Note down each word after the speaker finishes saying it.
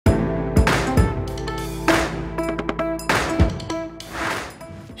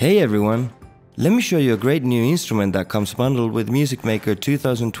Hey everyone! Let me show you a great new instrument that comes bundled with Music Maker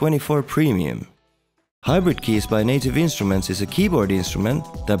 2024 Premium. Hybrid Keys by Native Instruments is a keyboard instrument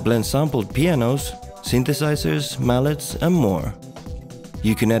that blends sampled pianos, synthesizers, mallets and more.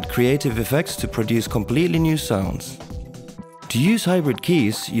 You can add creative effects to produce completely new sounds. To use Hybrid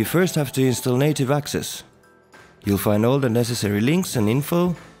Keys, you first have to install Native Access. You'll find all the necessary links and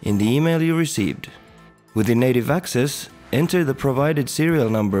info in the email you received. Within Native Access, enter the provided serial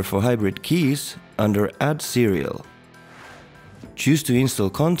number for Hybrid Keys under Add Serial. Choose to install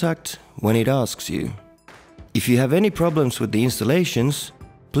Contact when it asks you. If you have any problems with the installations,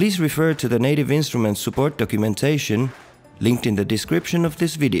 please refer to the Native Instruments support documentation linked in the description of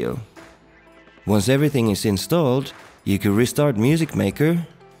this video. Once everything is installed, you can restart Music Maker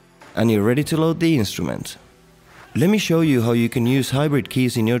and you're ready to load the instrument. Let me show you how you can use Hybrid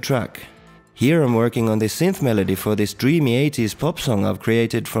Keys in your track. Here I'm working on this synth melody for this dreamy 80s pop song I've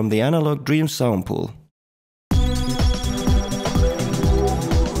created from the Analog Dreams sound pool.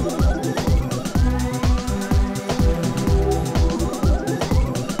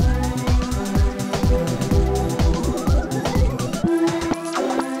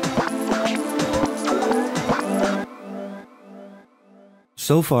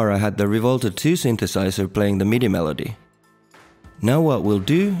 So far I had the Revolta 2 synthesizer playing the MIDI melody. Now what we'll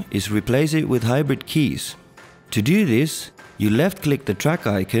do is replace it with Hybrid Keys. To do this, you left-click the track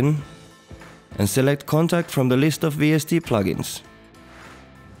icon and select Contact from the list of VST plugins.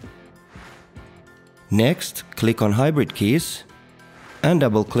 Next, click on Hybrid Keys and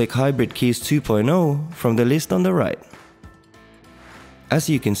double-click Hybrid Keys 2.0 from the list on the right. As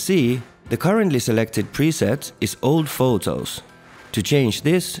you can see, the currently selected preset is Old Photos. To change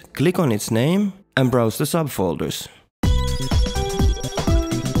this, click on its name and browse the subfolders.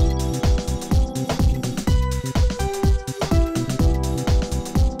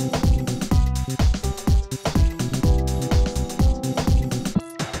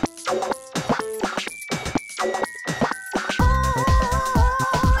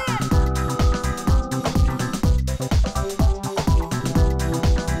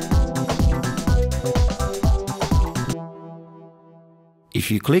 If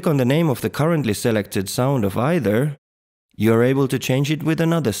you click on the name of the currently selected sound of either, you are able to change it with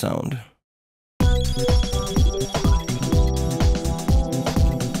another sound.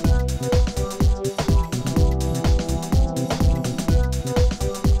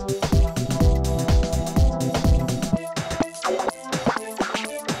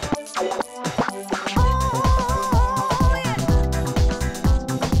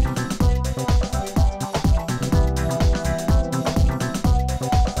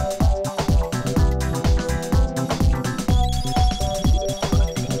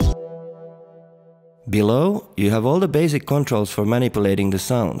 Below, you have all the basic controls for manipulating the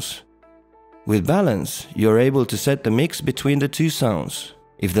sounds. With balance, you are able to set the mix between the two sounds.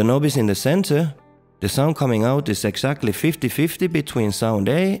 If the knob is in the center, the sound coming out is exactly 50-50 between sound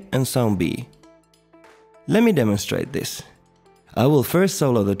A and sound B. Let me demonstrate this. I will first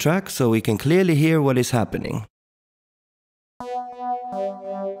solo the track so we can clearly hear what is happening.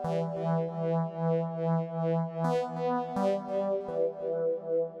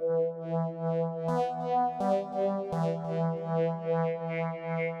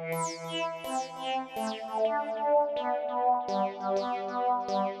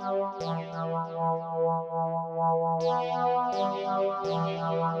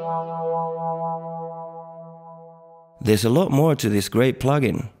 There's a lot more to this great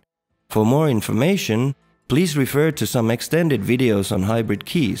plugin. For more information, please refer to some extended videos on Hybrid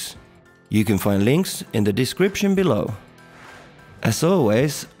Keys. You can find links in the description below. As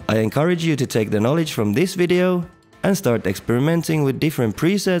always, I encourage you to take the knowledge from this video and start experimenting with different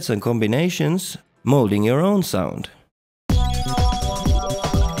presets and combinations, molding your own sound.